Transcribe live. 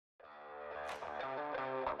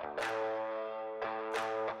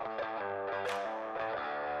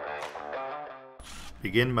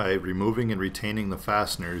Begin by removing and retaining the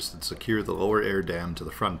fasteners that secure the lower air dam to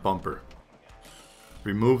the front bumper.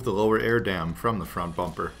 Remove the lower air dam from the front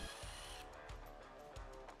bumper.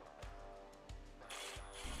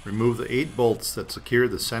 Remove the 8 bolts that secure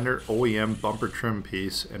the center OEM bumper trim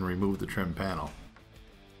piece and remove the trim panel.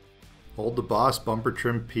 Hold the Boss bumper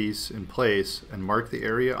trim piece in place and mark the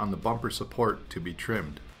area on the bumper support to be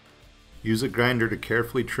trimmed. Use a grinder to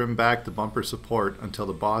carefully trim back the bumper support until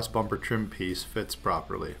the Boss bumper trim piece fits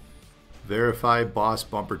properly. Verify Boss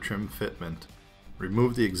bumper trim fitment.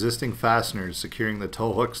 Remove the existing fasteners securing the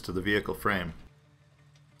tow hooks to the vehicle frame.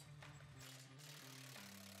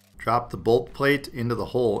 Drop the bolt plate into the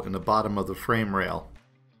hole in the bottom of the frame rail.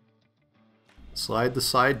 Slide the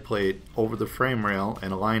side plate over the frame rail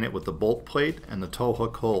and align it with the bolt plate and the tow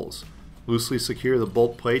hook holes. Loosely secure the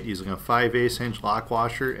bolt plate using a 5/8 inch lock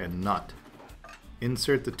washer and nut.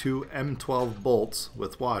 Insert the 2 M12 bolts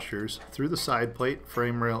with washers through the side plate,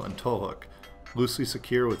 frame rail, and tow hook. Loosely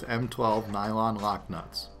secure with M12 nylon lock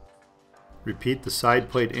nuts. Repeat the side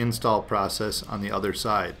plate install process on the other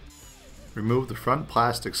side. Remove the front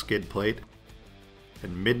plastic skid plate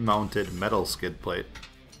and mid-mounted metal skid plate.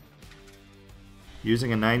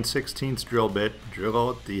 Using a 9/16 drill bit, drill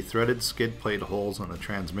out the threaded skid plate holes on the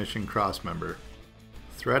transmission crossmember.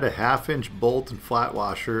 Thread a 1/2 inch bolt and flat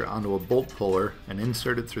washer onto a bolt puller and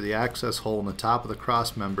insert it through the access hole in the top of the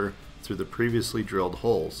crossmember through the previously drilled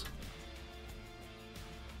holes.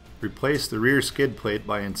 Replace the rear skid plate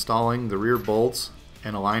by installing the rear bolts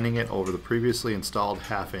and aligning it over the previously installed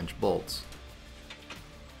 1/2 inch bolts.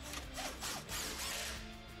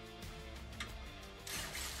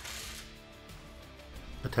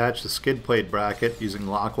 Attach the skid plate bracket using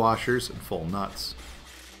lock washers and full nuts.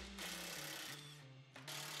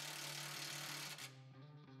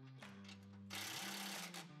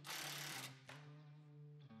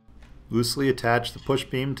 Loosely attach the push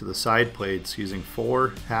beam to the side plates using 4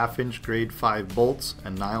 1/2 inch grade 5 bolts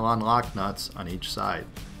and nylon lock nuts on each side.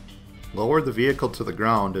 Lower the vehicle to the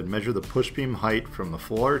ground and measure the push beam height from the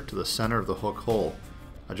floor to the center of the hook hole.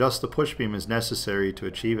 Adjust the push beam as necessary to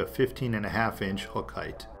achieve a 15.5 inch hook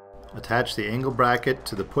height. Attach the angle bracket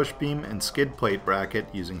to the push beam and skid plate bracket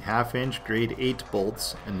using 1/2 inch grade 8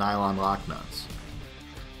 bolts and nylon lock nuts.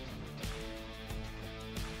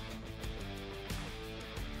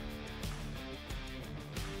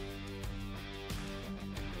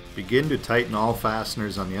 Begin to tighten all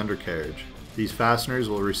fasteners on the undercarriage. These fasteners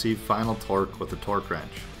will receive final torque with a torque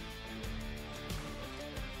wrench.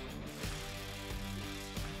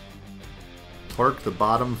 Torque the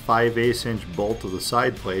bottom 5/8 inch bolt of the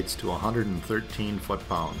side plates to 113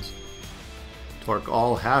 foot-pounds. Torque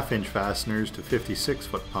all 1/2 inch fasteners to 56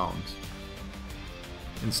 foot-pounds.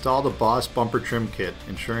 Install the Boss bumper trim kit,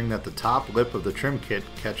 ensuring that the top lip of the trim kit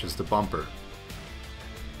catches the bumper.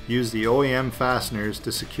 Use the OEM fasteners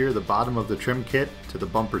to secure the bottom of the trim kit to the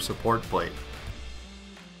bumper support plate.